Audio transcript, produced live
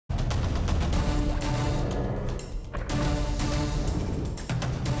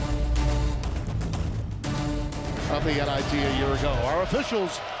of the NIT a year ago. Our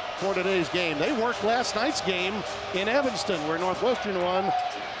officials for today's game, they worked last night's game in Evanston, where Northwestern won,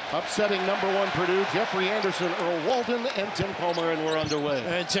 upsetting #1 Purdue. Jeffrey Anderson, Earl Walden, and Tim Comer, and we're underway.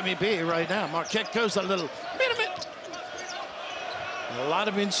 And Timmy B right now. Marquette goes a little minute. A lot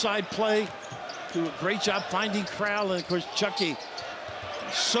of inside play. Do a great job finding Crowl, and of course Chucky.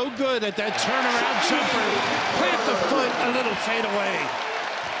 So good at that turnaround jumper. Plant the foot, a little fade away.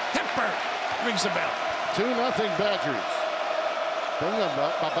 Hepper rings the bell. 2-0 Badgers. Thing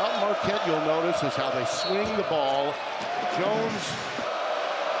about Marquette you'll notice is how they swing the ball. Jones,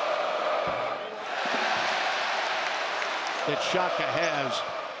 that Shaka has,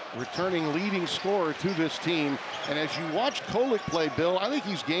 returning leading scorer to this team. And as you watch Kolek play, Bill, I think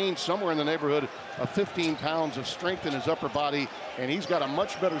he's gained somewhere in the neighborhood of 15 pounds of strength in his upper body, and he's got a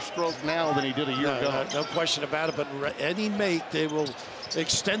much better stroke now than he did a year ago. No question about it, but any mate, they will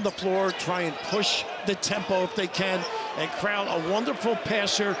extend the floor, try and push the tempo if they can. And Crowl, a wonderful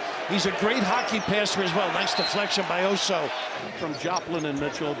passer. He's a great hockey passer as well. Nice deflection by Oso. From Joplin and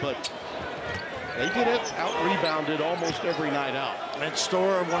Mitchell, but they get it out-rebounded almost every night out. And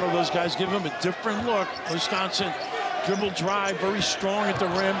Storer, one of those guys, give him a different look. Wisconsin dribble drive, very strong at the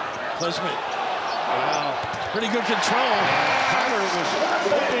rim. Klesmit. Wow, pretty good control. Tyler was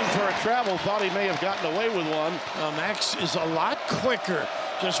hoping for a travel, thought he may have gotten away with one. Max is a lot quicker.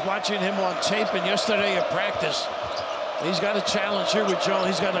 Just watching him on tape and yesterday at practice. He's got a challenge here with Joe.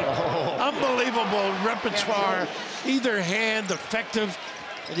 He's got an unbelievable repertoire. Either hand, effective.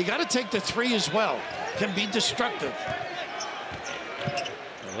 And you got to take the three as well. Can be destructive.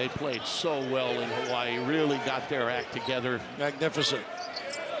 Well, they played so well in Hawaii. Really got their act together. Magnificent.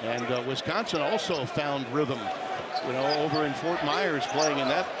 And Wisconsin also found rhythm. You know, over in Fort Myers, playing in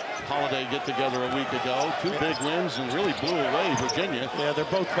that holiday get-together a week ago. 2 big wins and really blew away Virginia. Yeah, they're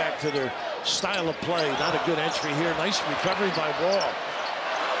both back to their style of play. Not a good entry here. Nice recovery by Wall.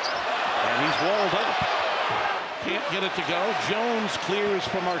 And he's walled up. Can't get it to go. Jones clears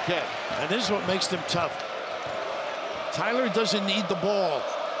for Marquette. And this is what makes them tough. Tyler doesn't need the ball.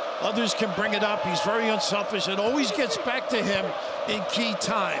 Others can bring it up. He's very unselfish. It always gets back to him in key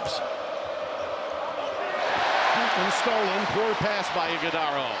times. And stolen. Poor pass by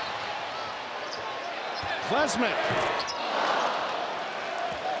Iguodaro. Klesmit.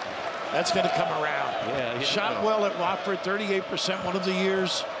 That's going to come around. Yeah, shot well at Rockford, 38% one of the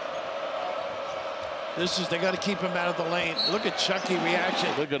years. They got to keep him out of the lane. Look at Chucky reaction.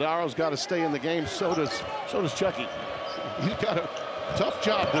 Iguodaro's got to stay in the game. So does Chucky. He's got a tough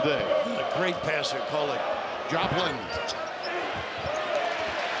job today. A great passer, Kolek. Joplin.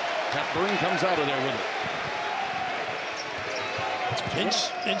 Hepburn comes out of there with it.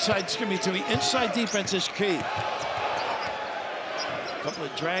 Inside defense is key. Couple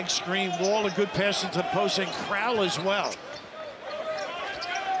of drag screen. Wall, a good pass into the post, and Crowl as well.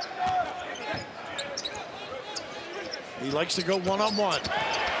 He likes to go one-on-one.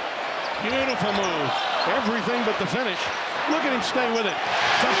 Beautiful move. Everything but the finish. Look at him stay with it.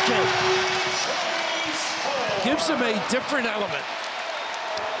 Tough kick. Gives him a different element.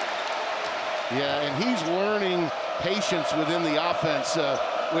 Yeah, and he's learning patience within the offense.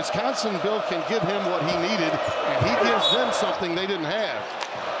 Wisconsin, Bill, can give him what he needed, and he gives them something they didn't have.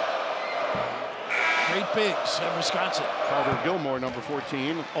 Great bigs at Wisconsin. Carter Gilmore, number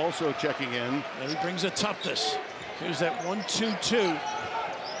 14, also checking in. And he brings a toughness. Here's that 1-2-2.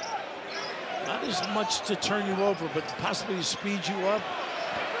 Not as much to turn you over, but possibly to speed you up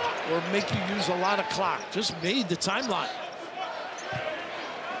or make you use a lot of clock. Just made the timeline.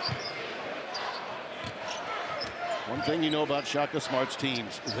 One thing you know about Shaka Smart's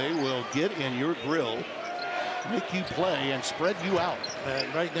teams, they will get in your grill, make you play, and spread you out.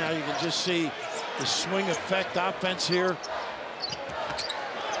 And right now you can just see the swing effect offense here.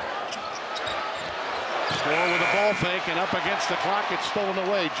 Score with a ball fake, and up against the clock, it's stolen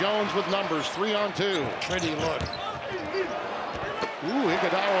away. Jones with numbers, 3-on-2. Pretty look. Ooh,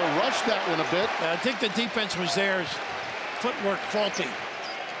 Iguodaro rushed that one a bit. I think the defense was there. Footwork faulty.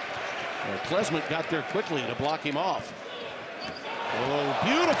 Well, Klesmit got there quickly to block him off. Oh,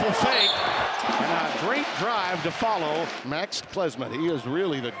 beautiful fake. And a great drive to follow. Max Klesmit, he is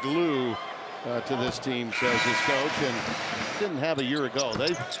really the glue to this team, says his coach, and didn't have a year ago.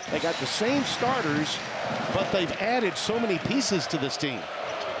 They got the same starters, but they've added so many pieces to this team.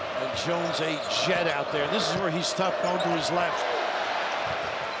 And Jones a jet out there. This is where he's tough, going to his left.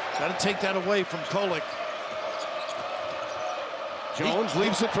 Got to take that away from Kolek. Jones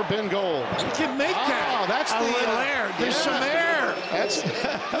leaves it for Ben Gold. He can make that. That's a little air. There's some air. That's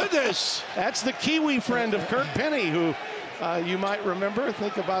goodness. That's the Kiwi friend of Kirk Penny, who you might remember.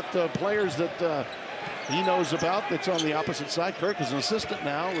 Think about the players that he knows about that's on the opposite side. Kirk is an assistant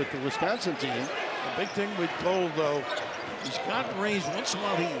now with the Wisconsin team. The big thing with Gold, though, he's got range. Once in a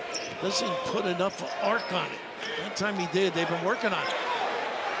while, he doesn't put enough arc on it. That time he did, they've been working on it.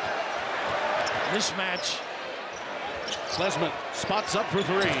 This match, Klesmit spots up for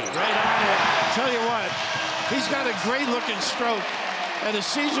 3. Right on it. Tell you what, he's got a great-looking stroke, and the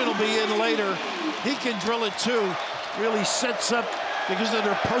season will be in later. He can drill it, too. Really sets up, because of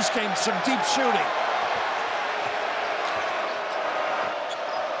their post-game, some deep shooting.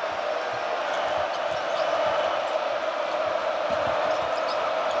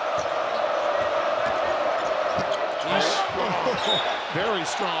 Very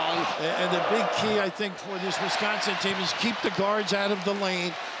strong. And the big key, I think, for this Wisconsin team is keep the guards out of the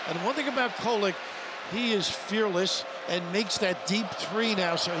lane. And one thing about Kolek, he is fearless and makes that deep 3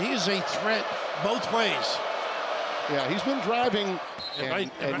 now, so he is a threat both ways. Yeah, he's been driving,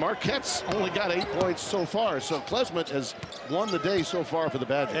 and Marquette's only got 8 points so far, so Klesmit has won the day so far for the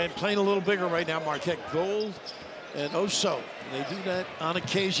Badgers. And playing a little bigger right now, Marquette. Gold and Oso. They do that on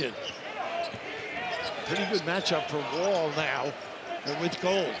occasion. Pretty good matchup for Wall now with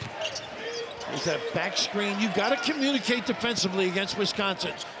Gold. There's that back screen. You've got to communicate defensively against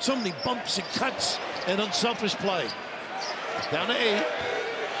Wisconsin. So many bumps and cuts and unselfish play. Down to 8.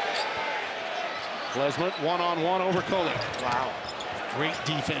 Klesmit one-on-one over Kolek. Wow. Great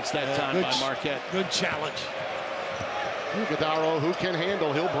defense that time by Marquette. Good challenge. Gadaro, who can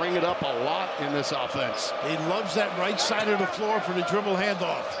handle, he'll bring it up a lot in this offense. He loves that right side of the floor for the dribble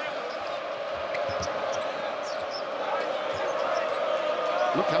handoff.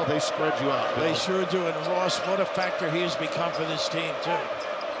 Look how they spread you out, Bill. They sure do. And Ross, what a factor he has become for this team, too.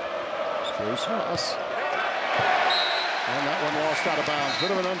 Chase Ross. And that one lost out of bounds.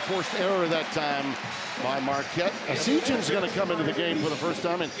 Bit of an unforced error that time by Marquette. Asijan's going to come into the game for the first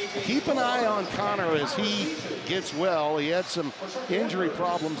time. And keep an eye on Connor as he gets well. He had some injury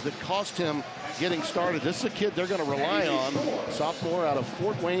problems that cost him getting started. This is a kid they're going to rely on. Sophomore out of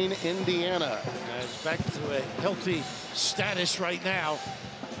Fort Wayne, Indiana. He's back to a healthy status right now.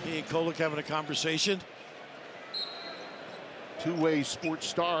 He and Kolek having a conversation. Two-way sports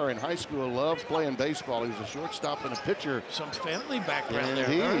star in high school, loved playing baseball. He was a shortstop and a pitcher. Some family background there.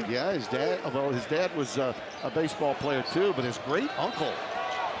 Indeed, yeah. His dad was a baseball player too, but his great uncle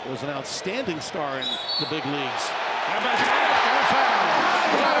was an outstanding star in the big leagues. How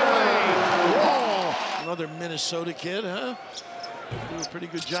about another Minnesota kid, huh? Do a pretty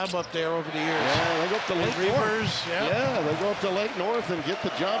good job up there over the years. Yeah, they go up to Lake North. Yeah, they go up to Lake North and get the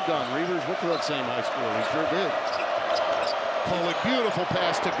job done. Reavers went to that same high school. He sure did. Kolek, beautiful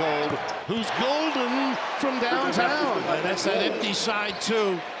pass to Gold, who's golden from downtown. And that's that empty side,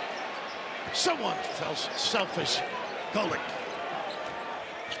 too. Someone felt selfish. Kolek.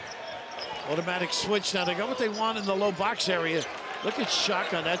 Automatic switch. Now they got what they want in the low box area. Look at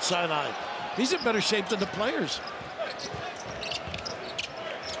Shock on that sideline. He's in better shape than the players.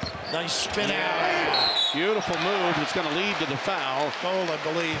 Nice spin out. Beautiful move. It's going to lead to the foul. Goal, I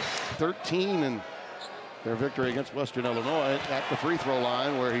believe. 13 in their victory against Western Illinois at the free throw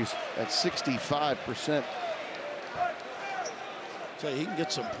line, where he's at 65%. So he can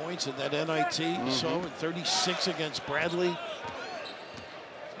get some points in that NIT. You saw in 36 against Bradley.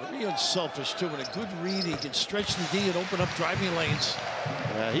 Very unselfish, too. And a good read. He can stretch the D and open up driving lanes.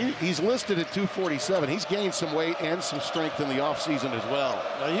 He's listed at 247. He's gained some weight and some strength in the offseason as well.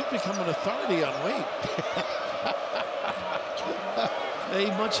 Now, you've become an authority on weight.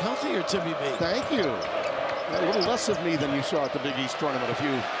 A much healthier Timmy B. Thank you. A little less of me than you saw at the Big East tournament a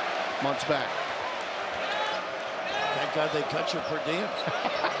few months back. Thank God they cut your per diem.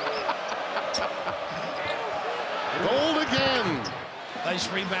 Gold again. Nice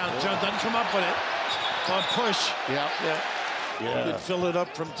rebound. Joe doesn't come up with it. On push. Yeah. Could fill it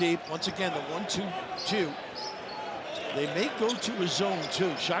up from deep. Once again, the 1-2-2. They may go to a zone,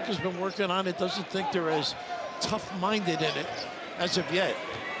 too. Shaka's been working on it. Doesn't think they're as tough-minded in it as of yet.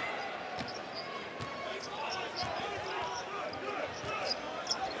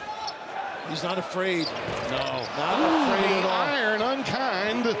 He's not afraid. No. Not afraid at all. Iron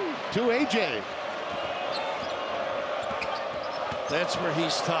unkind to AJ. That's where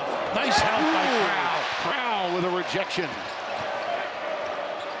he's tough. Nice help by Crowl. Crowl with a rejection.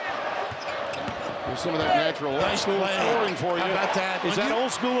 There's some of that natural old school scoring for you. How about that? Is that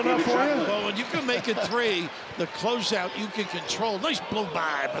old school enough for you? Well, when you can make it 3, the closeout you can control. Nice blow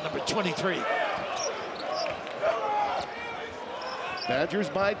by number 23. Badgers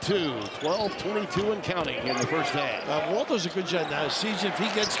by 2, 12-22 and counting in the first half. Waldo's a good job now. Sees if he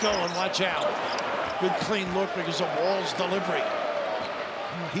gets going, watch out. Good clean look because of Wall's delivery.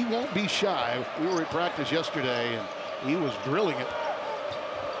 He won't be shy. We were at practice yesterday, and he was drilling it.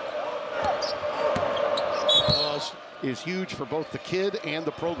 Is huge for both the kid and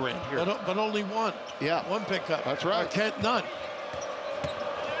the program here. But only one. Yeah. One pickup. That's right. Marquette, none.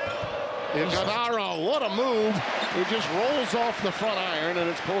 Gadaro, what a move. It just rolls off the front iron, and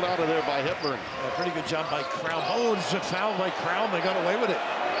it's pulled out of there by Hepburn. A pretty good job by Crowl. Oh, it's a foul by Crowl, and they got away with it.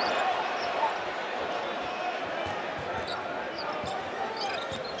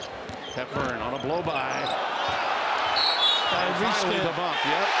 Hepburn on a blow-by. Finally the bump,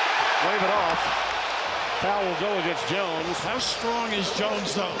 yep. Wave it off. Foul will go against Jones. How strong is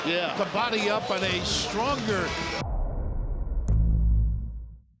Jones, though? Yeah. The body up on a stronger...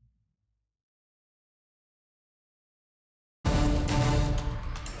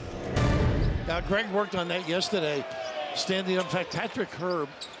 Now, Greg worked on that yesterday, standing up. In fact, Patrick Herb,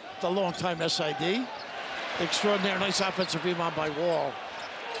 the longtime SID, extraordinary, nice offensive rebound by Wall.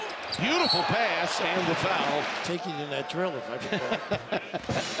 Beautiful pass and the foul. Taking in that drill, if I recall.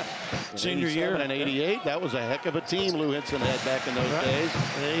 Senior year. And 88, that was a heck of a team Lou Henson had back in those days.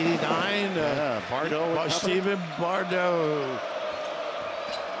 In 89. Bardo. Steven Bardo.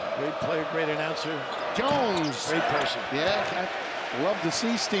 Great player, great announcer. Jones. Great person. Yeah, I love to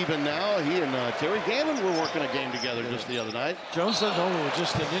see Steven now. He and Terry Gannon were working a game together just the other night. Jones doesn't know it was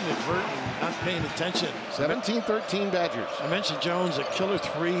just an inadvertent, not paying attention. 17-13 Badgers. I mentioned Jones, a killer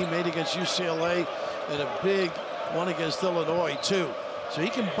three he made against UCLA and a big one against Illinois, too. So he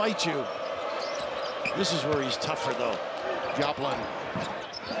can bite you. This is where he's tougher, though. Joplin.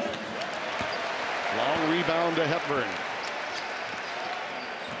 Long rebound to Hepburn.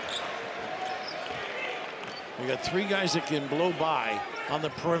 We got three guys that can blow by on the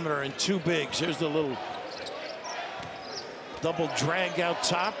perimeter and two bigs. Here's the little double drag out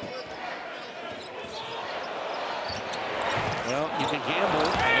top. Well, you can gamble,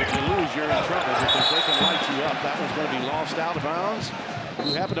 and if you lose, you're in trouble because they can light you up. That one's going to be lost out of bounds.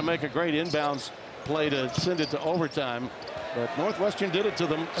 You happen to make a great inbounds play to send it to overtime, but Northwestern did it to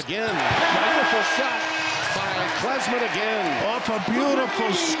them again. Beautiful shot by Klesmit again. Off a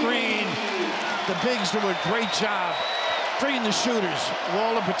beautiful screen. The bigs do a great job freeing the shooters.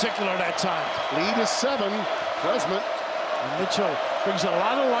 Wall in particular that time. Lead is 7. Klesmit. And Mitchell brings a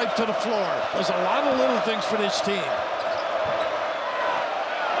lot of life to the floor. There's a lot of little things for this team.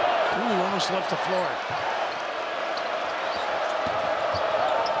 Ooh, almost left the floor.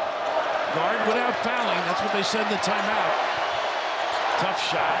 Guard without fouling. That's what they said in the timeout. Tough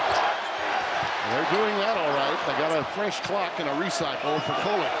shot. They're doing that all right. They got a fresh clock and a recycle for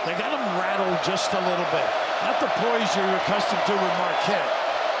Kohler. They got him rattled just a little bit. Not the poise you're accustomed to with Marquette.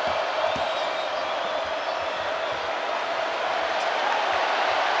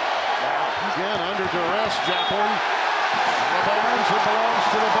 Again, under duress, Joplin. It belongs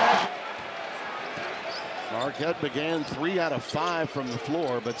to the back. Marquette began 3 out of 5 from the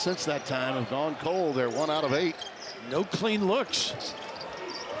floor, but since that time have gone cold. They're 1 out of 8. No clean looks.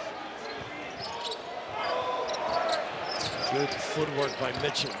 Good footwork by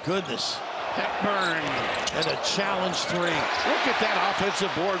Mitchell. Goodness. Hepburn. And a challenge three. Look at that offensive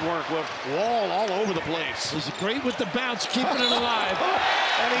board work with Wall all over the place. He's great with the bounce, keeping it alive.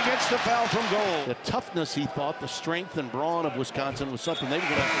 And he gets the foul from goal. The toughness, he thought, the strength and brawn of Wisconsin was something they were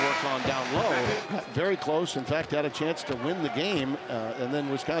going to have to work on down low. Got very close. In fact, had a chance to win the game. And then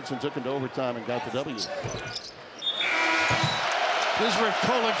Wisconsin took into overtime and got the W. This is where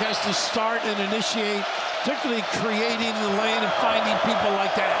Kolek has to start and initiate, particularly creating the lane and finding people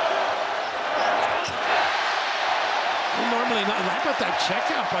like that. Normally not. How about that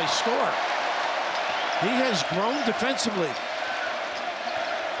checkout by Storr? He has grown defensively.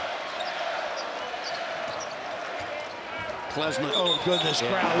 Klesmit. Oh, goodness,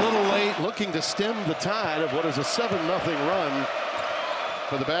 Crowl, a little late. Looking to stem the tide of what is a 7-0 run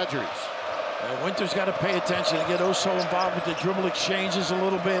for the Badgers. Winter's got to pay attention and get Oso involved with the dribble exchanges a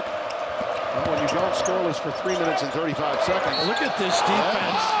little bit. Well, when you don't scoreless for 3 minutes and 35 seconds. Look at this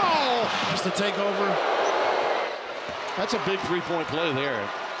defense. Oh! Has to take over. That's a big three-point play there.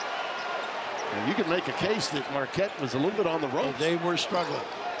 And you can make a case that Marquette was a little bit on the ropes. They were struggling.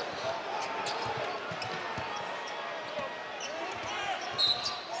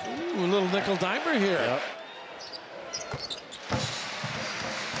 Ooh, a little nickel dimer here. Yep.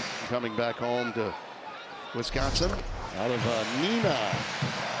 Coming back home to Wisconsin out of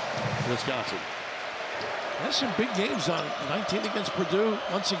Neenah, Wisconsin. That's some big games on 19 against Purdue.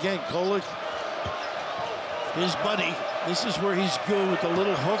 Once again, Kolek, his buddy. This is where he's good with a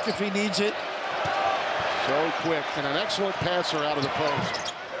little hook if he needs it. So quick and an excellent passer out of the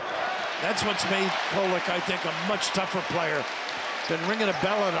post. That's what's made Kolek, I think, a much tougher player. Been ringing a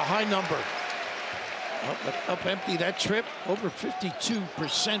bell at a high number. Up empty that trip, over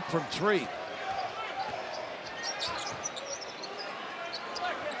 52% from three.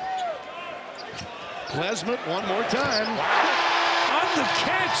 Klesmit one more time. On the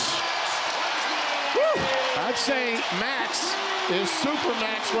catch. Woo. I'd say Max is super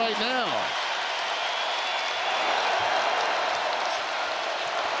Max right now.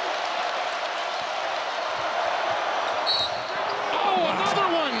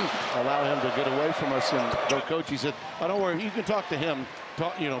 Allow him to get away from us, and their coach, he said, "Oh, don't worry, you can talk to him,"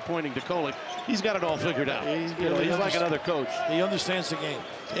 pointing to Kolek. He's got it all figured out. He's like another coach. He understands the game.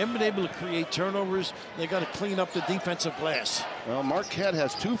 They haven't been able to create turnovers. They got to clean up the defensive glass. Well, Marquette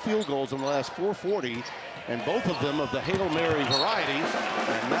has 2 field goals in the last 440, and both of them of the Hail Mary variety.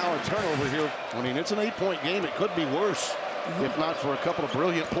 And now a turnover here. I mean, it's an 8-point game. It could be worse if not for a couple of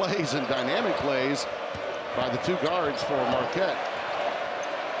brilliant plays and dynamic plays by the 2 guards for Marquette.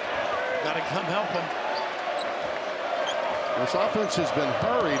 Got to come help him. This offense has been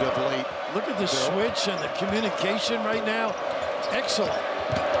hurried of late. Look at the switch and the communication right now. Excellent.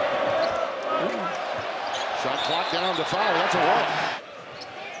 Shot clock down to 5. That's a walk.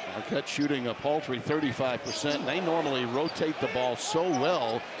 Marquette shooting a paltry 35%. They normally rotate the ball so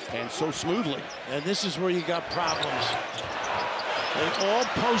well and so smoothly. And this is where you got problems. They all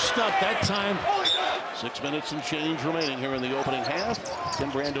post up that time. 6 minutes and change remaining here in the opening half. Tim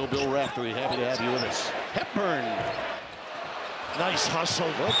Brando, Bill Raftery, happy to have you with us. Hepburn. Nice hustle.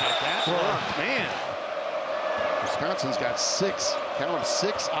 Look at that work, man. Wisconsin's got 6, count them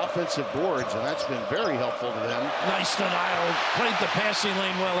 6 offensive boards, and that's been very helpful to them. Nice denial. Played the passing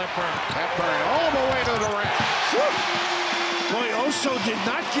lane well, Hepburn. Hepburn all the way to the rack. Boy, Oso did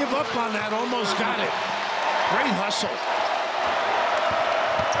not give up on that. Almost got it. Great hustle.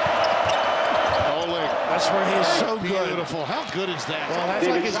 That's where he is so good. Beautiful. How good is that? Well, that's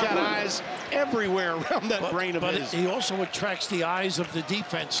like he's got eyes everywhere around that brain of his. But he also attracts the eyes of the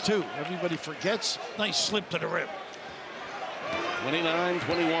defense, too. Everybody forgets. Nice slip to the rim.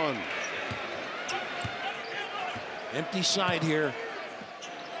 29-21. Empty side here.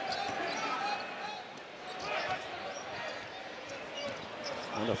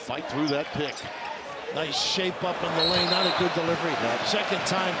 Want to fight through that pick. Nice shape up in the lane. Not a good delivery. Second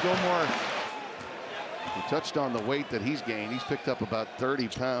time, Gilmore. He touched on the weight that he's gained. He's picked up about 30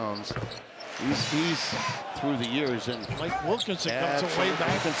 pounds. He's through the years. And Mike Wilkinson comes away back.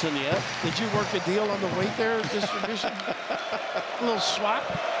 Wilkinson, yeah. Did you work a deal on the weight there distribution? A little swap.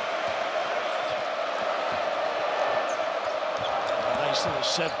 A nice little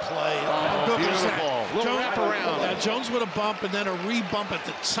set play. Oh, beautiful. Little wraparound. Now Jones with a bump and then a re-bump at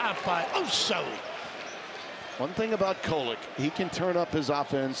the top by Oso. One thing about Kolek, he can turn up his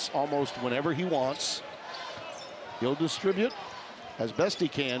offense almost whenever he wants. He'll distribute as best he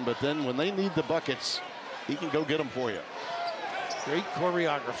can, but then when they need the buckets, he can go get them for you. Great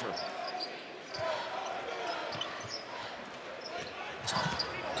choreographer.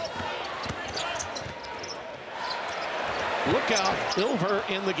 Look out, Ilver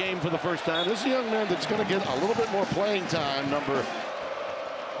in the game for the first time. This is a young man that's going to get a little bit more playing time.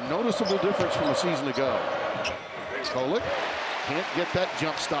 Noticeable difference from a season ago. Kolek can't get that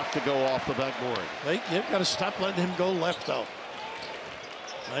jump stop to go off the backboard. They've got to stop letting him go left, though.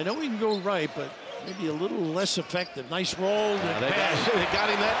 I know he can go right, but maybe a little less effective. Nice roll. They got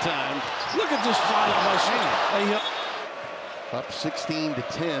him that time. Look at this follow. Up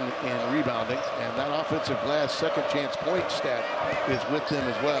 16-10 in rebounding, and that offensive glass second chance point stat is with them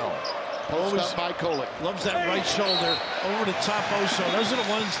as well. Post up by Kolek. Loves that right shoulder over the top. Oso. Those are the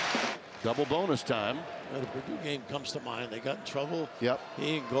ones. Double bonus time. The Purdue game comes to mind. They got in trouble. Yep.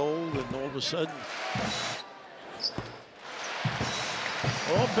 He in gold, and all of a sudden,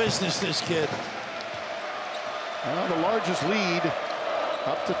 all business, this kid. The largest lead,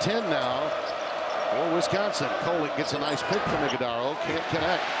 up to 10 now for Wisconsin. Kolek gets a nice pick from Iguodaro. Can't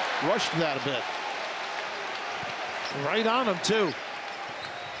connect. Rushed that a bit. Right on him, too.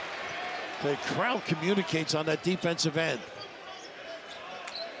 The crowd communicates on that defensive end.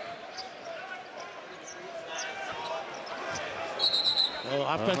 Oh,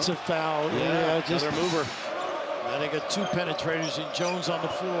 offensive foul. Yeah, just another mover. And they got 2 penetrators and Jones on the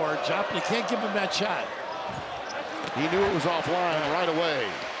floor. Joplin can't give him that shot. He knew it was offline right away.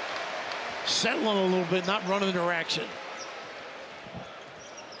 Settling a little bit, not running their action.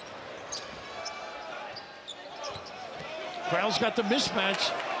 Crowell's got the mismatch.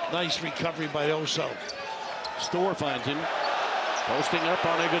 Nice recovery by Oso. Storr finds him. Posting up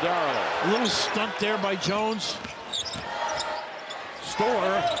on Iguodaro. A little stunt there by Jones.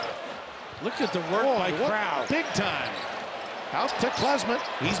 Storr. Look at the work by Crowl. Big time. Out to Klesmit.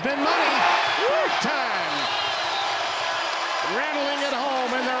 He's been money. Work time. Rattling it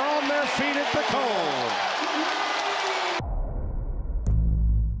home, and they're on their feet at the Cole.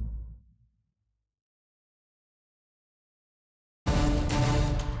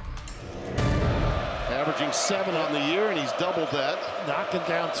 Averaging 7 on the year, and he's doubled that. Knocking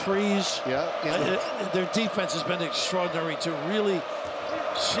down threes. Yeah. Their defense has been extraordinary to really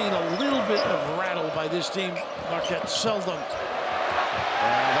seen a little bit of rattle by this team. Marquette seldom.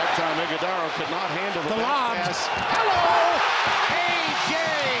 That time Iguodaro could not handle the lob. pass. Hello! A.J.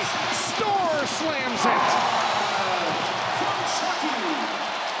 Storr slams it.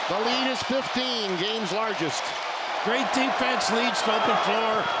 The lead is 15, game's largest. Great defense leads to open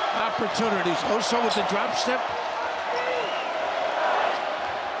floor opportunities. Also with the drop step.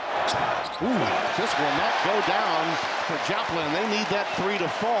 Ooh, this will not go down for Joplin. They need that 3 to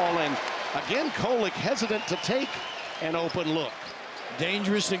fall. And again, Kolek hesitant to take an open look.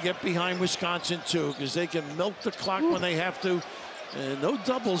 Dangerous to get behind Wisconsin, too, because they can milk the clock when they have to. No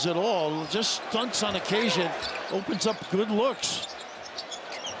doubles at all. Just stunts on occasion. Opens up good looks.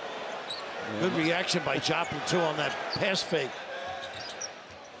 Good reaction by Joplin, too, on that pass fake.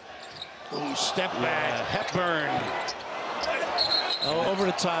 Ooh, step back. Hepburn. Oh, over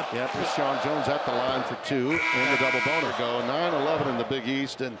the top. Yep, Sean Jones at the line for 2 in the double boner go. 9-11 in the Big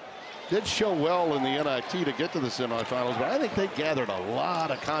East, and did show well in the NIT to get to the semifinals, but I think they gathered a lot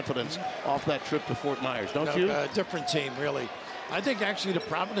of confidence off that trip to Fort Myers, don't you? Different team, really. I think actually the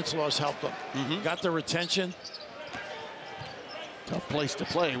Providence loss helped them. Got their attention. Tough place to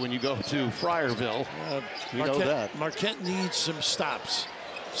play when you go to Friarville. You know that. Marquette needs some stops,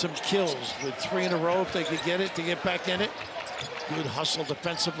 some kills with 3 in a row if they could get it to get back in it. Good hustle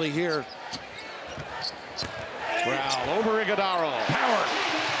defensively here. Crowl over Iguodaro. Power.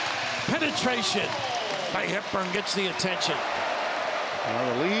 Penetration by Hepburn gets the attention.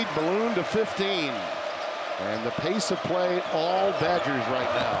 The lead ballooned to 15. And the pace of play, all Badgers right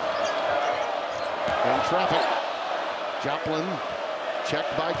now. In traffic. Joplin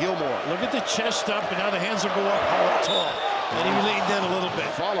checked by Gilmore. Look at the chest up, and now the hands will go up tall. And he leaned in a little bit.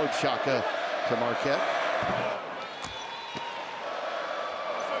 Followed Shaka to Marquette.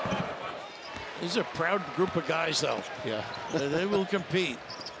 This is a proud group of guys, though. Yeah. They will compete.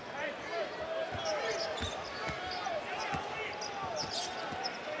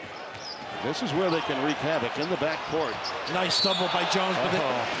 This is where they can wreak havoc in the backcourt. Nice double by Jones, but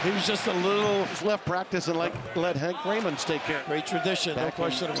he was just a little... He's left practicing like let Hank Raymonds take care. Great tradition, no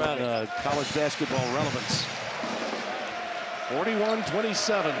question about it. College basketball relevance.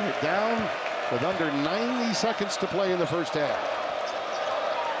 41-27. We're down with under 90 seconds to play in the first half.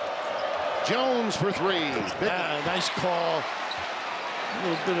 Jones for 3. Nice call. A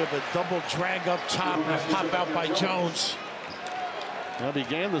little bit of a double drag up top and pop out by Jones. Well,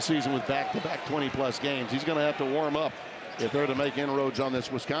 began the season with back-to-back 20-plus games. He's going to have to warm up if they're to make inroads on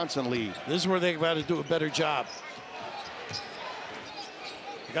this Wisconsin lead. This is where they've got to do a better job.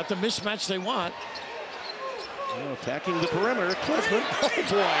 Got the mismatch they want. Well, attacking the perimeter. Klesmit. Oh,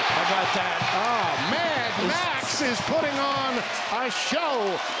 boy. How about that? Oh, Mad Max is putting on a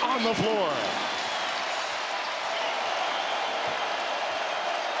show on the floor.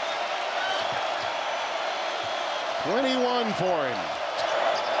 $21 for him.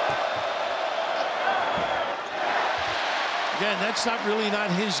 Again, that's not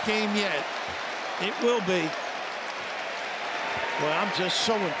his game yet. It will be. Well, I'm just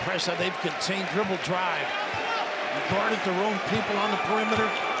so impressed how they've contained dribble drive. Guarded their own people on the perimeter.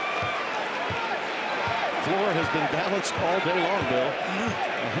 Floor has been balanced all day long, Bill.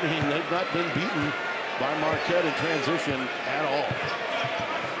 I mean, they've not been beaten by Marquette in transition at all.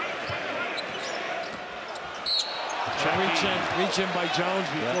 Reach in by Jones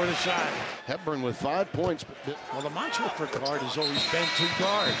before the shot. Hepburn with 5 points. Well, the mantra for guard has always been to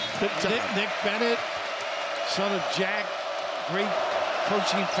guard. Nick Bennett, son of Jack, great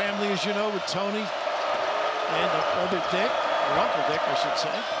coaching family, as you know, with Tony and other Dick, or Uncle Dick, I should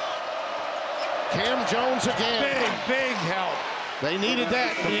say. Cam Jones again. Big help. They needed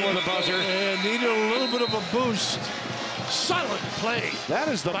that before the buzzer. And needed a little bit of a boost. Solid play. That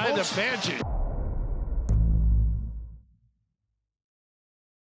is the by the Badgers.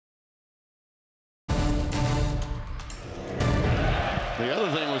 The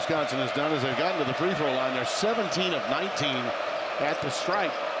other thing Wisconsin has done is they've gotten to the free throw line. They're 17 of 19 at the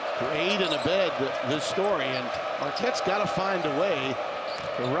stripe to aid and abet this story. And Marquette's got to find a way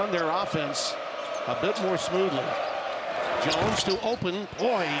to run their offense a bit more smoothly. Jones to open.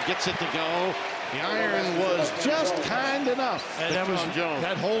 Boy, he gets it to go. The iron was just kind enough. And that Jones.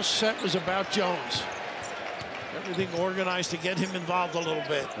 That whole set was about Jones. Everything organized to get him involved a little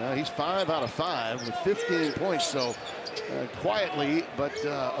bit. He's 5 out of 5 with 15 points, so quietly but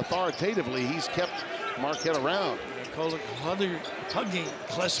authoritatively, he's kept Marquette around. Hugging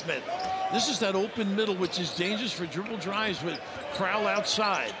Klesmit. This is that open middle, which is dangerous for dribble drives with Crowl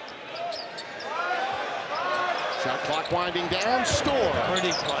outside. Shot clock winding down, score.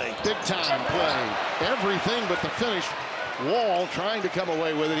 Pretty play. Big time play. Everything but the finish. Wall trying to come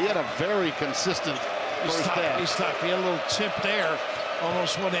away with it. He had a very consistent first half. He's tough. He had a little tip there.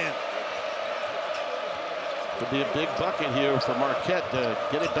 Almost went in. Could be a big bucket here for Marquette to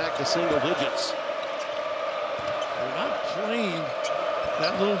get it back to single digits. They're not playing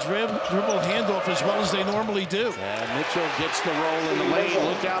that little dribble handoff as well as they normally do. And Mitchell gets the roll in the lane.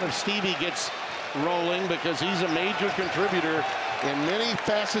 Look out if Stevie gets rolling, because he's a major contributor in many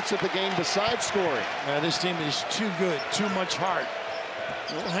facets of the game besides scoring. This team is too good, too much heart.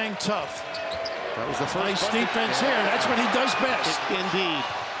 They'll hang tough. That was the first nice defense here. That's what he does best. Indeed.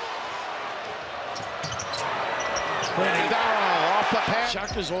 Off the pass.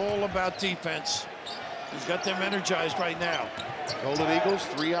 Chuck is all about defense. He's got them energized right now. Golden Eagles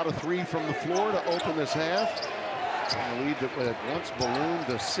 3 out of 3 from the floor to open this half. And the lead that had once ballooned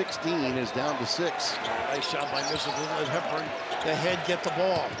to 16 is down to 6. Nice shot by Mitchell. Let Hepburn, the head, get the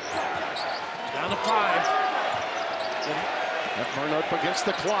ball. Down to 5. Hepburn up against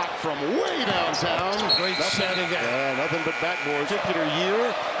the clock from way downtown. Great set again. Nothing but backboards. Particular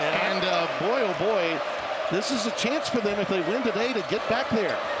year. And boy, oh boy, this is a chance for them if they win today to get back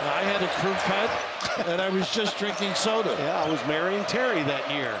there. I had a crew cut, and I was just drinking soda. Yeah, I was marrying Terry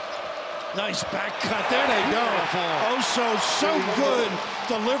that year. Nice back cut. There they go. Oh, so good.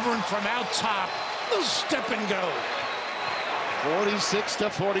 Delivering from out top. Little step and go. 46 to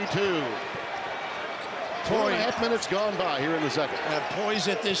 42. 2.5 minutes gone by here in the second. And poise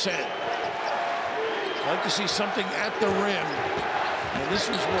at this end. I'd like to see something at the rim. And this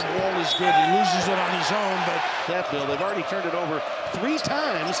is where Wall is good. He loses it on his own, but that Bill, they've already turned it over 3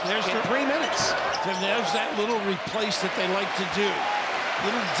 times in 3 minutes. Tim, there's that little replace that they like to do. A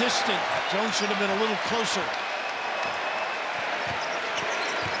little distant. Jones should have been a little closer.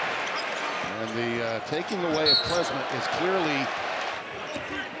 And the taking away of Klesmit is clearly.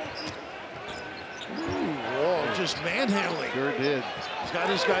 Wall just manhandling. Sure did. He's got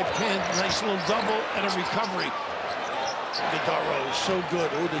his guy pinned. Nice little double and a recovery. Gadaro is so good.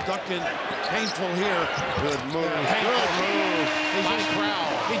 Oh, the duck in. Painful here. Good move. Good move by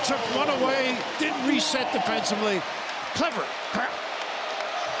Crowl. He took one away. Didn't reset defensively. Clever.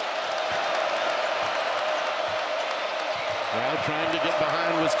 Well, trying to get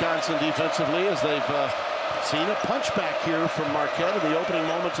behind Wisconsin defensively as they've seen a punchback here from Marquette in the opening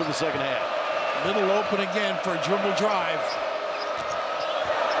moments of the second half. Middle open again for a dribble drive.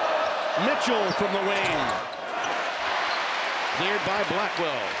 Mitchell from the wing. Cleared by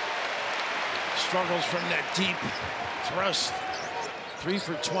Blackwell. Struggles from that deep thrust. 3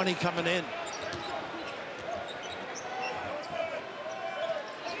 for 20 coming in.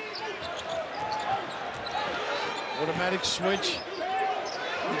 Automatic switch.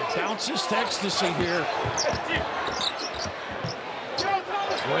 He bounces to ecstasy here.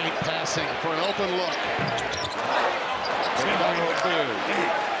 Great passing for an open look.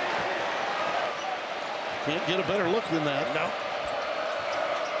 Can't get a better look than that. No.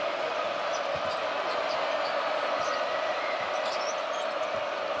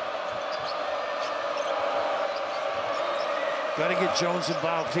 Got to get Jones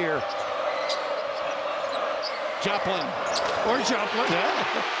involved here. Joplin. Or Joplin.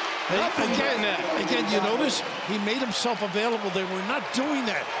 Yeah. Again, you notice he made himself available. They were not doing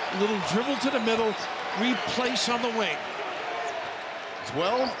that. Little dribble to the middle, replace on the wing.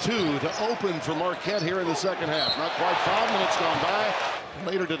 12-2 to open for Marquette here in the second half. Not quite 5 minutes gone by.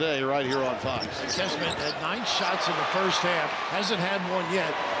 Later today, right here on Fox. Klesmit had 9 shots in the first half. Hasn't had one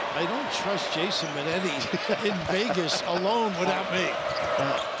yet. I don't trust Jason Minetti in Vegas alone without me.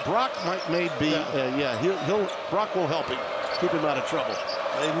 Brock Brock will help him, keep him out of trouble.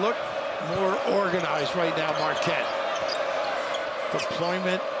 They look more organized right now, Marquette.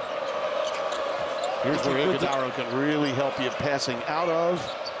 Deployment. Here's where Gadaro can really help you passing out of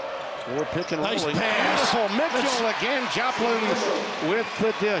or pick and nice rolling. Pass. Beautiful. Mitchell again. Joplin with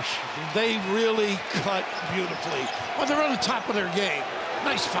the dish. They really cut beautifully. Well, they're on the top of their game.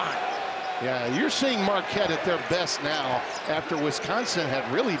 Nice find. Yeah, you're seeing Marquette at their best now after Wisconsin had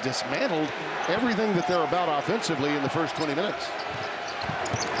really dismantled everything that they're about offensively in the first 20 minutes.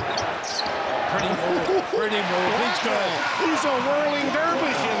 Pretty move. Pretty move. He's good. He's a whirling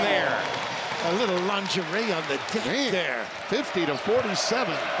dervish in there. A little lingerie on the deck there. 50-47.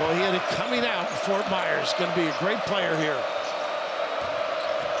 Well, he had it coming out in Fort Myers. Going to be a great player here.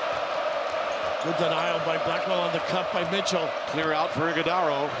 Good denial by Blackwell on the cut by Mitchell. Clear out for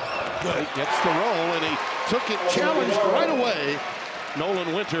Iguodaro. Good. He gets the roll, and he took it, challenged right away.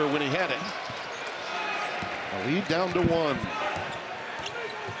 Nolan Winter when he had it. A lead down to 1.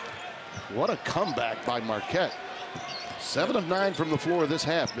 What a comeback by Marquette. 7 of 9 from the floor this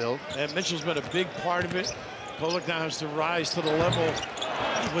half, Bill. And Mitchell's been a big part of it. Kolek now has to rise to the level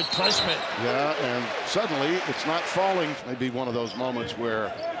with Klesmit. Yeah, and suddenly it's not falling. Maybe one of those moments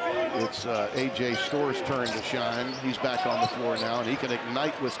where it's A.J. Storr's turn to shine. He's back on the floor now, and he can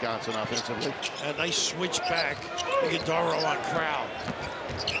ignite Wisconsin offensively. A nice switch back. Iguodaro on Crowl.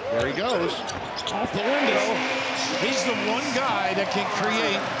 There he goes. Off the window. He's the one guy that can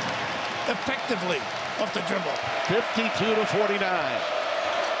create effectively off the dribble. 52-49.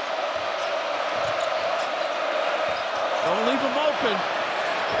 Don't leave him open.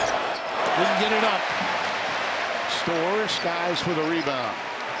 Didn't get it up. Storr skies for the rebound.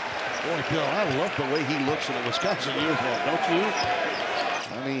 Boy, Bill, I love the way he looks in a Wisconsin uniform, don't you?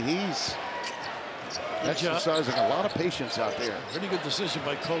 I mean, he's exercising a lot of patience out there. Pretty good decision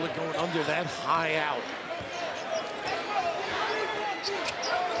by Kolek going under that high out.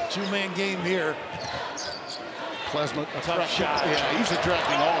 Two-man game here. Klesmit, a tough shot. Yeah, he's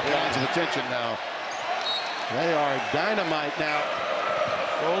attracting all kinds of attention now. They are dynamite now.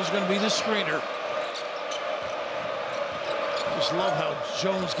 Crowl's going to be the screener. Just love how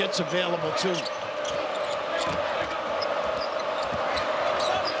Jones gets available too.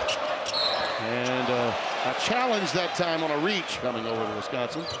 And a challenge that time on a reach coming over to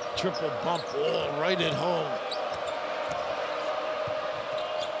Wisconsin. Triple bump ball right at home.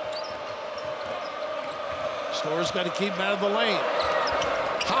 Storr's got to keep him out of the lane.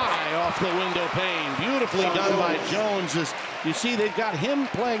 High off the window pane. Beautifully done by Jones. As you see, they've got him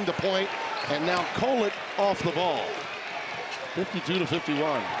playing the point, and now Kolek off the ball.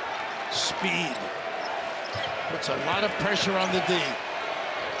 52-51. Speed. Puts a lot of pressure on the D.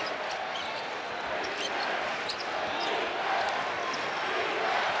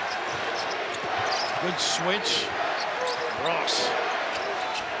 Good switch. Ross.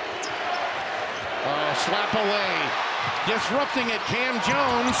 Slap away. Disrupting it, Cam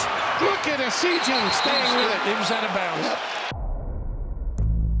Jones. Look at Esijan staying with it. He was out of bounds. Yep.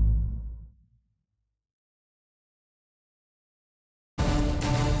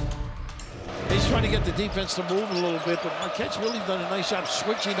 He's trying to get the defense to move a little bit, but Marquette's really done a nice job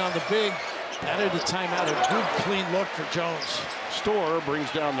switching on the big. Added the timeout, a good clean look for Jones. Storr brings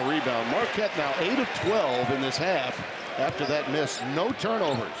down the rebound. Marquette now 8 of 12 in this half after that miss. No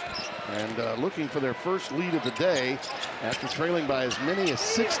turnovers. And looking for their first lead of the day after trailing by as many as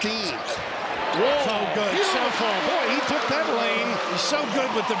 16. Whoa, so good. Beautiful. Boy, he took that lane. He's so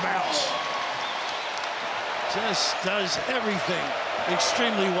good with the bounce. Just does everything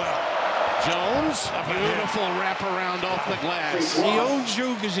extremely well. Jones, a beautiful wraparound off the glass. He owns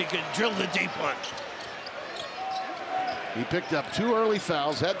you because he can drill the deep one. He picked up 2 early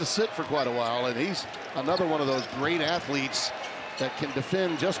fouls, had to sit for quite a while, and he's another one of those great athletes that can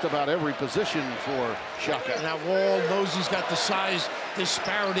defend just about every position for Shaka. And that Wall knows he's got the size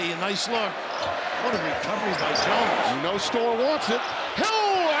disparity. A nice look. What a recovery by Jones. You know Storr wants it.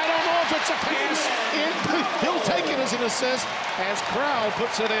 Oh, I don't know if it's a pass. He'll take it as an assist as Crowl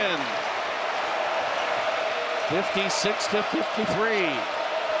puts it in. 56-53.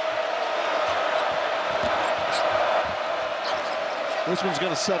 This one's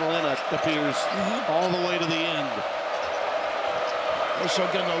going to settle in, it appears, all the way to the end. Also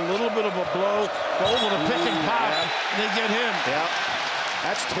getting a little bit of a blow. Goal with a pick and pop. And they get him. Yeah.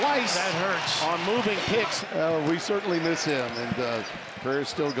 That's twice. That hurts. On moving kicks. We certainly miss him. And prayers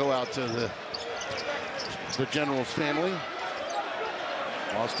still go out to the General's family.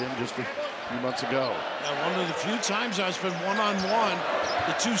 Lost him just a few months ago. Now, one of the few times I've been one-on-one.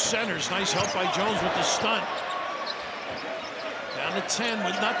 The two centers. Nice help by Jones with the stunt. Down to 10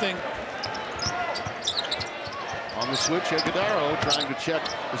 with nothing. On the switch, Iguodaro trying to check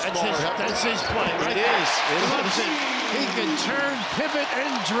the smaller help. That's his play, right? It is. He can turn, pivot,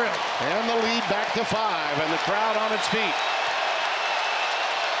 and drill. And the lead back to 5, and the crowd on its feet.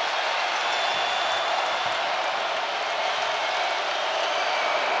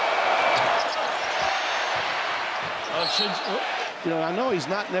 You know, I know he's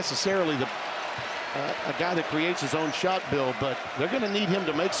not necessarily a guy that creates his own shot, Bill, but they're going to need him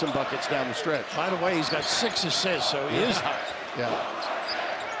to make some buckets down the stretch. By the way, he's got 6 assists, so he is.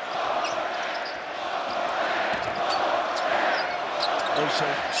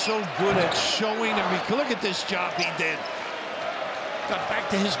 So good at showing. I mean, look at this job he did. Got back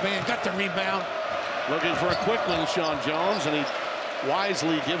to his man, got the rebound. Looking for a quick one, Sean Jones, and he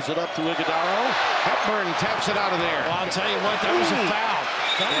wisely gives it up to Iguodaro. Hepburn taps it out of there. Well, I'll tell you what, that was a foul.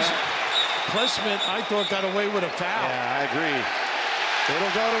 That was Klesmit, I thought, got away with a foul. Yeah, I agree.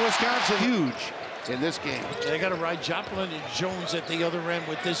 It'll go to Wisconsin. Huge in this game. They got to ride Joplin and Jones at the other end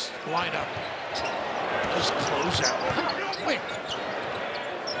with this lineup. Just close out. Quick.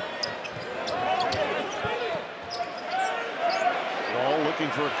 Wall looking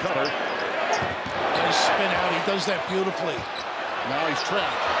for a cutter. Nice spin out. He does that beautifully. Now he's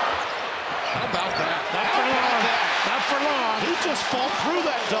trapped. How about that? Not for long. Not for long. He just fought through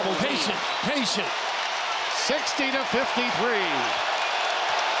that double. Patient. 60 to 53.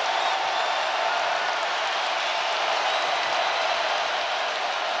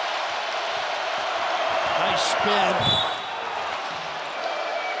 Nice spin.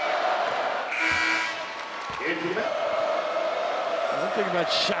 One thing about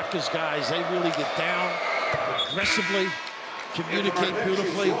Shaka's guys, they really get down aggressively, communicate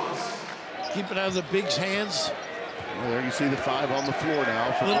beautifully, keep it out of the big's hands. Well, there you see the 5 on the floor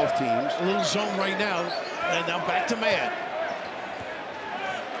now for both teams. A little zone right now, and now back to man.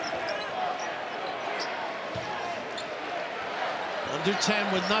 Under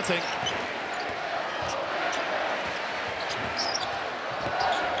 10 with nothing.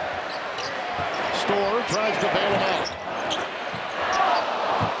 Store tries to bail him out.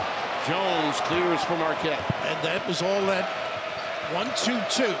 Jones clears for Marquette. And that was all that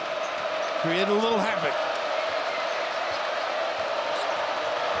 1-2-2. Created a little havoc.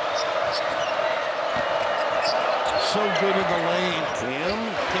 So good in the lane.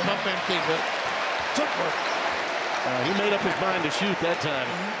 Came up empty, but footwork. He made up his mind to shoot that time.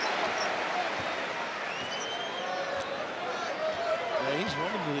 Yeah, he's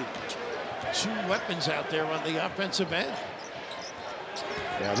one of the 2 weapons out there on the offensive end.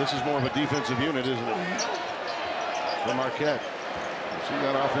 Yeah, this is more of a defensive unit, isn't it? For Marquette. See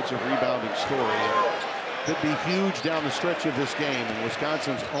that offensive rebounding story. Could be huge down the stretch of this game, and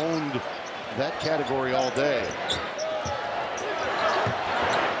Wisconsin's owned that category all day.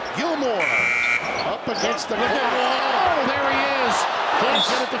 Gilmore up against the wall. Oh, there he is. Can't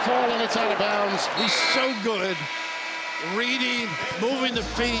get it to fall, and it's out of bounds. He's so good. Reading, moving the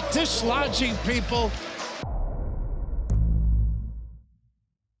feet, dislodging people.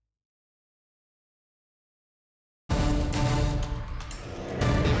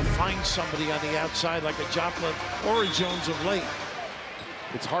 Find somebody on the outside like a Joplin or a Jones of late.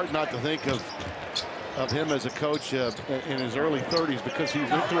 It's hard not to think of him as a coach in his early 30s, because he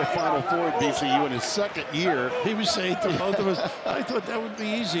went to a Final Four at BCU in his 2nd year. He was saying to both of us, I thought that would be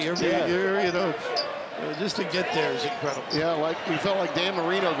easy every year, you know. Just to get there is incredible. Yeah, like we felt like Dan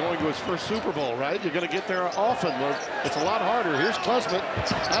Marino going to his first Super Bowl, right? You're going to get there often. Well, it's a lot harder. Here's Klesmit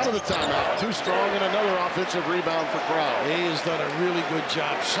out of the timeout. Too strong, and another offensive rebound for Crowl. He has done a really good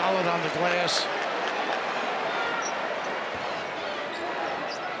job. Solid on the glass.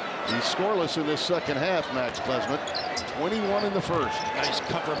 He's scoreless in this second half, Max Klesmit. 21 in the first. Nice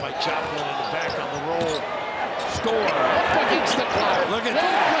cover by Joplin in the back on the roll. Score up against the clock. Look at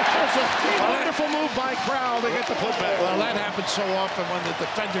that. That's a wonderful move by Crowl to get the putback. Well, that happens so often when the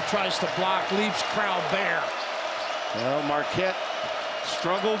defender tries to block, leaves Crowl bare. Well, Marquette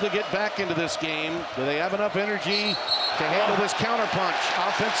struggled to get back into this game. Do they have enough energy to handle this counterpunch?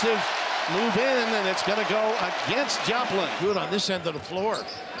 Offensive move in, and it's going to go against Joplin. Good on this end of the floor.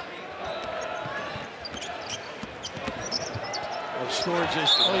 Store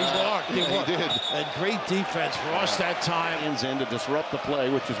just, he walked. He did. And great defense. Ross that time. Hands in to disrupt the play,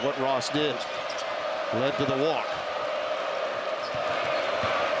 which is what Ross did. Led to the walk.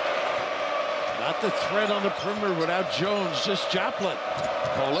 Not the threat on the perimeter without Jones, just Joplin.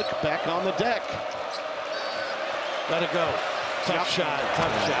 Kolek back on the deck. Let it go. Tough shot.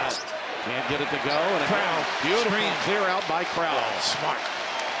 Can't get it to go. And Crowl. Beautiful Screen. clear out by Crowl. Smart.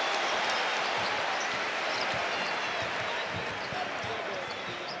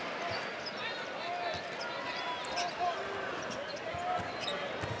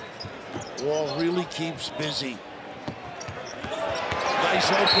 Wall really keeps busy. Nice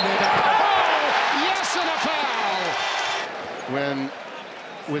opening. Oh, yes, and a foul! When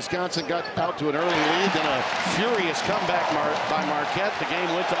Wisconsin got out to an early lead, then a furious comeback by Marquette. The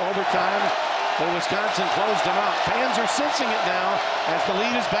game went to overtime, but Wisconsin closed them out. Fans are sensing it now as the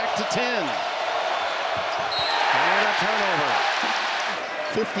lead is back to 10. And a turnover.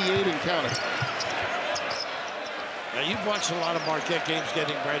 58 and counting. Now, you've watched a lot of Marquette games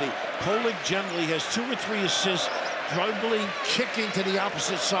getting ready. Kolek generally has 2 or 3 assists struggling, kicking to the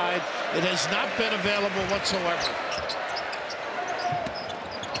opposite side. It has not been available whatsoever.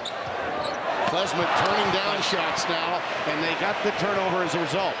 Klesmit turning down shots now, and they got the turnover as a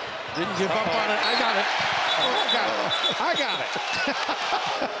result. Didn't give up on it. I got it. I got it.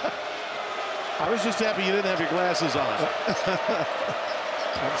 I was just happy you didn't have your glasses on.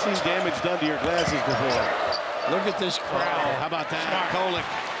 I've seen damage done to your glasses before. Look at this crowd. How about that? Kolick.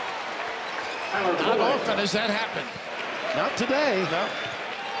 Not often has that happened. Not today. No.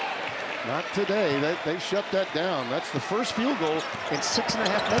 Not today. They shut that down. That's the first field goal in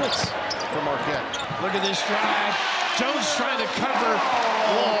 6.5 minutes for Marquette. Look at this drive. Jones trying to cover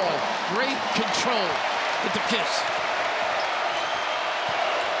Wall. Great control with the kiss.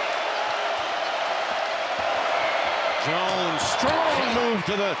 Jones, strong move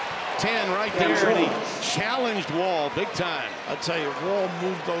to the 10 right there, and he challenged Wall big time. I'll tell you, Wall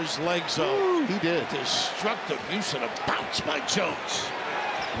moved those legs up. He did. Destructive use and a bounce by Jones.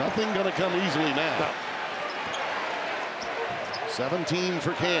 Nothing going to come easily now. No. 17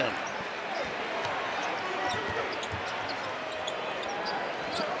 for Cam.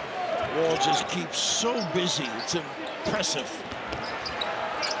 Wall just keeps so busy. It's impressive.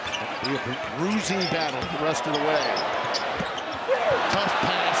 It'll be a bruising battle the rest of the way. Tough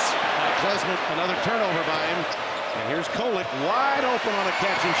pass by Klesmit. Another turnover by him. And here's Kolick wide open on a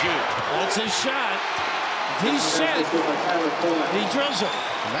catch and shoot. That's his shot. He's set. He drills him.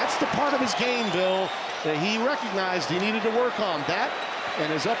 And that's the part of his game, Bill, that he recognized he needed to work on. That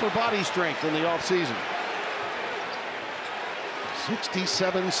and his upper body strength in the offseason.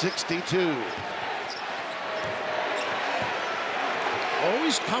 67-62.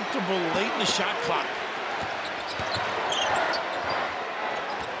 Always comfortable late in the shot clock.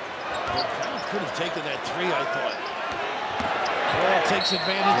 Crowl could have taken that three, I thought. Well, takes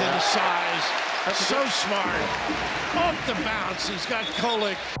advantage of the size. That's so smart. Off the bounce. He's got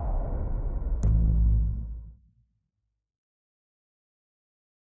Kolick.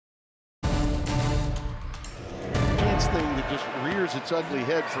 Thing that just rears its ugly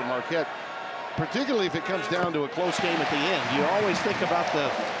head for Marquette, particularly if it comes down to a close game at the end. You always think about the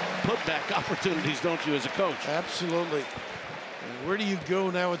putback opportunities, don't you, as a coach? Absolutely. And where do you go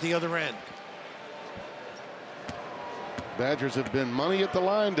now at the other end? Badgers have been money at the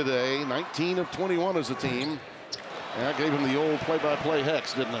line today, 19 of 21 as a team. And I gave him the old play-by-play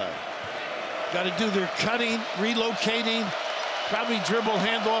hex, didn't I? Got to do their cutting, relocating, probably dribble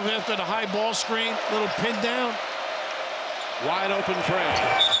handoff after the high ball screen, little pin down. Wide open Trey.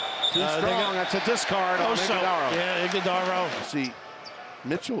 Too strong. That's a discard on Iguodaro. Yeah, Iguodaro. See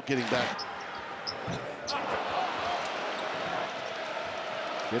Mitchell getting back.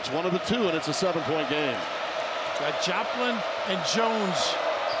 It's one of the two, and it's a 7-point game. Got Joplin and Jones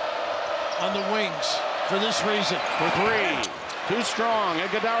on the wings for this reason. For three. Too strong.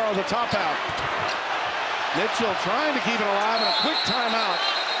 Iguodaro the top out. Mitchell trying to keep it alive, and a quick timeout.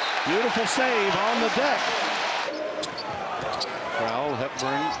 Beautiful save on the deck. Crowl,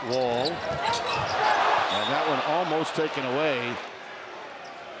 Hepburn, Wall. And that one almost taken away.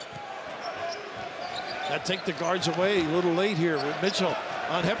 That take the guards away a little late here with Mitchell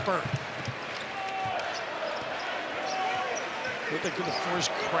on Hepburn. I think they could have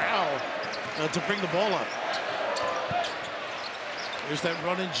forced Crowl to bring the ball up. There's that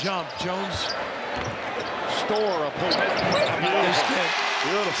run and jump. Jones. Store a point.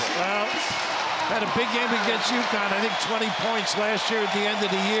 Beautiful. Well, had a big game against UConn. I think 20 points last year at the end of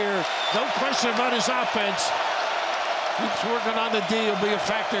the year. No question about his offense. Keeps working on the D. Will be a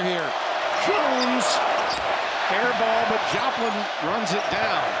factor here. Jones. Air ball, but Joplin runs it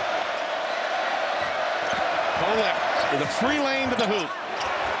down. Kolick with a free lane to the hoop.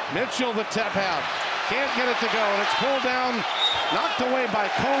 Mitchell the tap out. Can't get it to go, and it's pulled down, knocked away by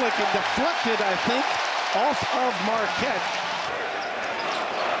Kolick and deflected, I think, off of Marquette.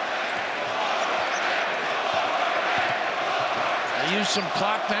 They use some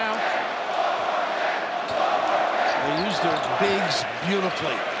clock now. They use their bigs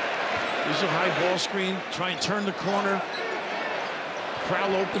beautifully. Use a high ball screen, try and turn the corner.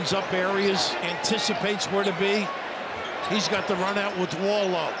 Crowl opens up areas, anticipates where to be. He's got the run out with Wall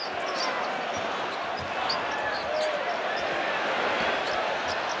low.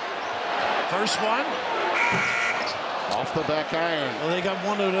 First one. Off the back iron. Well, they got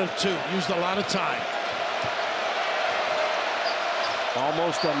one of the two. Used a lot of time.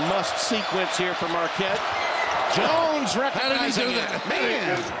 Almost a must sequence here for Marquette. Jones recognizing it.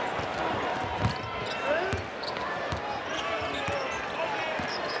 Man.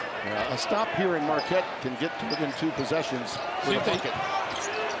 A stop here in Marquette can get to within 2 possessions with a bucket.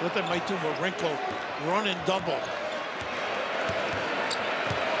 What they might do with Wrinkle, run and double.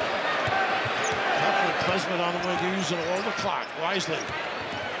 Klesmit on the wing, using all the clock wisely.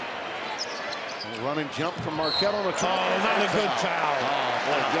 A running jump from Marquette on the top. Oh, not a good foul.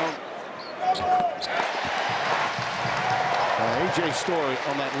 A.J. Story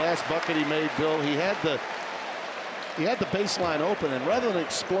on that last bucket he made, Bill, he had the baseline open, and rather than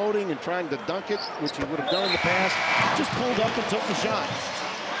exploding and trying to dunk it, which he would have done in the past, just pulled up and took the shot.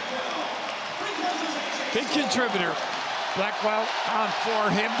 Big contributor. Blackwell on for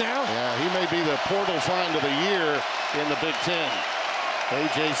him now. Yeah, he may be the portal find of the year in the Big Ten.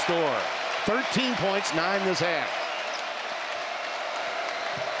 A.J. Story, 13 points, 9 this half.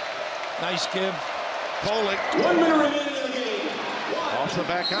 Nice give. Polik. 1 minute remaining in the game. Off the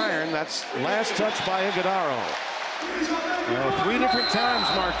back iron. That's last touch by Iguodaro. 3 different times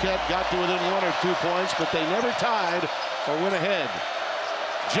Marquette got to within 1 or 2 points, but they never tied or went ahead.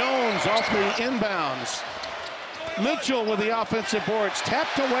 Jones off the inbounds. Mitchell with the offensive boards,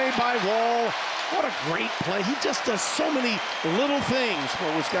 tapped away by Wall. What a great play. He just does so many little things for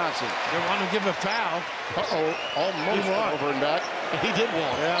Wisconsin. They want to give a foul. Almost over and back. He did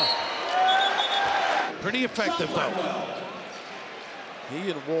one. Yeah. Pretty effective, though. He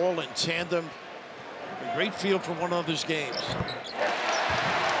and Wall in tandem. A great feel for one another's games.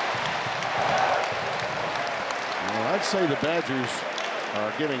 Well, I'd say the Badgers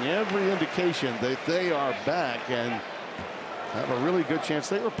are giving every indication that they are back and have a really good chance.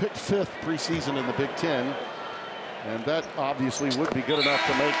 They were picked 5th preseason in the Big Ten, and that obviously would be good enough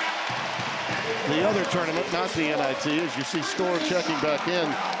to make the other tournament, not the NIT, as you see Storr checking back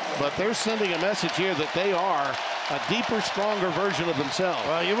in. But they're sending a message here that they are a deeper, stronger version of themselves.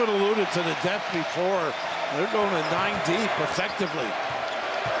 Well, you would have alluded to the depth before. They're going to 9 deep effectively.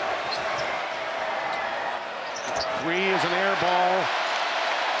 3 is an air ball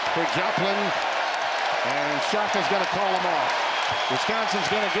for Joplin, and Shaka's going to call him off. Wisconsin's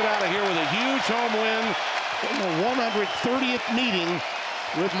going to get out of here with a huge home win in the 130th meeting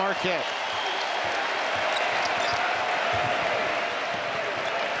with Marquette.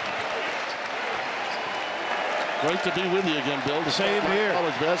 Great to be with you again, Bill. Same here.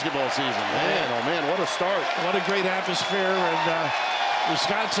 College basketball season. Man, oh man, what a start. What a great atmosphere, and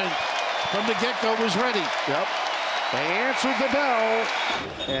Wisconsin from the get-go was ready. Yep. They answered the bell.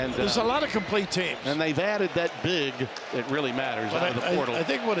 And there's a lot of complete teams. And they've added that big that really matters out of the portal. I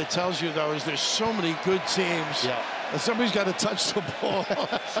think what it tells you, though, is there's so many good teams. Yeah. And somebody's got to touch the ball.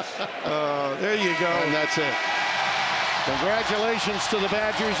 There you go. And that's it. Congratulations to the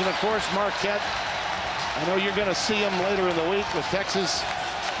Badgers and, of course, Marquette. I know you're going to see them later in the week with Texas.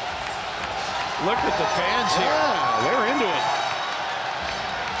 Look at the fans here. Yeah, they're into it.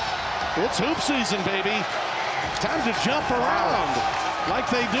 It's hoop season, baby. Time to jump around like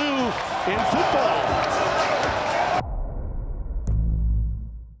they do in football.